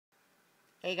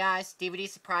Hey guys, DVD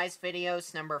surprise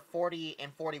videos number 40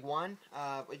 and 41.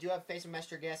 We do have face and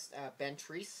master guest Ben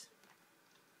Treese.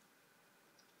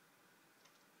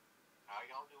 How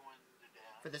y'all doing today?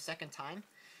 For the second time.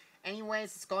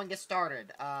 Anyways, let's go and get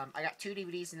started. I got 2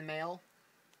 DVDs in the mail.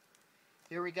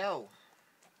 Here we go.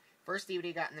 First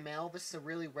DVD got in the mail. This is a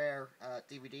really rare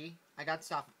DVD. I got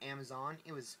this off of Amazon.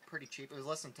 It was pretty cheap. It was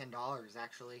less than $10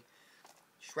 actually.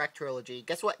 Shrek Trilogy.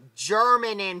 Guess what?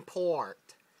 German import.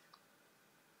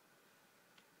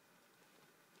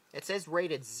 It says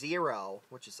rated 0,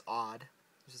 which is odd.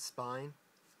 There's a spine.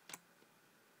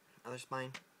 Other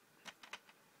spine.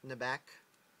 In the back.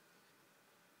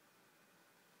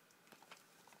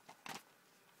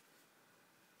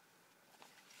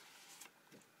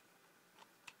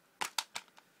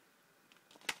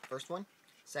 First one,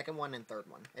 second one, and third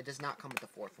one. It does not come with the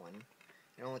fourth one.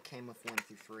 It only came with 1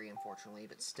 through 3, unfortunately,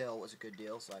 but still was a good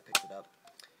deal, so I picked it up.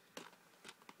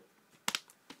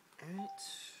 Alright.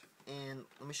 And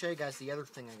let me show you guys the other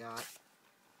thing I got.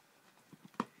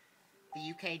 The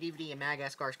UK DVD of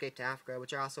Madagascar Escape to Africa,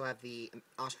 which I also have the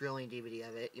Australian DVD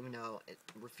of it, even though it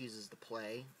refuses to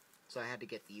play. So I had to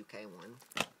get the UK one.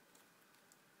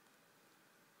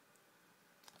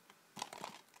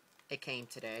 It came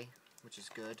today, which is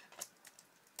good.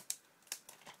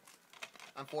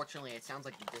 Unfortunately, it sounds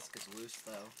like the disc is loose,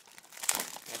 though.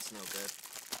 That's no good.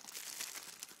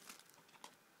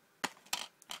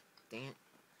 Dang it.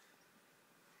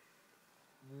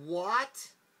 What?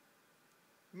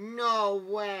 No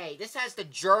way. This has the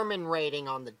German rating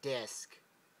on the disc.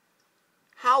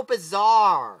 How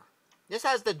bizarre. This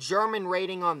has the German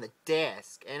rating on the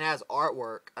disc and has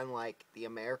artwork, unlike the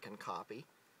American copy.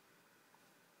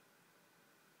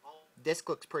 Disc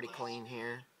looks pretty clean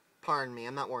here. Pardon me,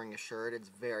 I'm not wearing a shirt. It's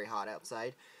very hot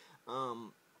outside.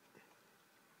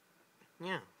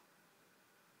 Yeah.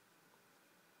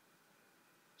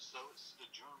 So it's the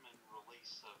German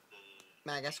release of the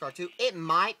Madagascar 2. It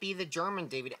might be the German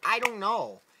DVD. I don't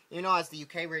know. You know, it has the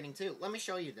UK rating too. Let me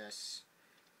show you this.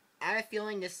 I have a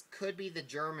feeling this could be the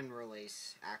German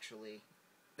release, actually.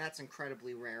 That's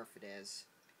incredibly rare if it is.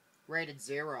 Rated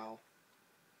 0.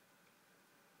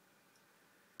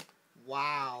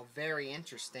 Wow, very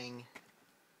interesting.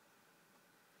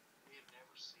 We have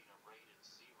never seen a rated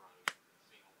 0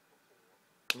 film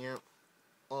before. Yeah.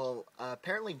 Well,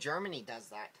 apparently Germany does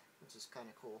that, which is kind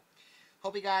of cool.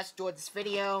 Hope you guys enjoyed this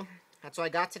video. That's all I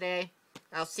got today.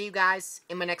 I'll see you guys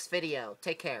in my next video.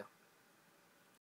 Take care.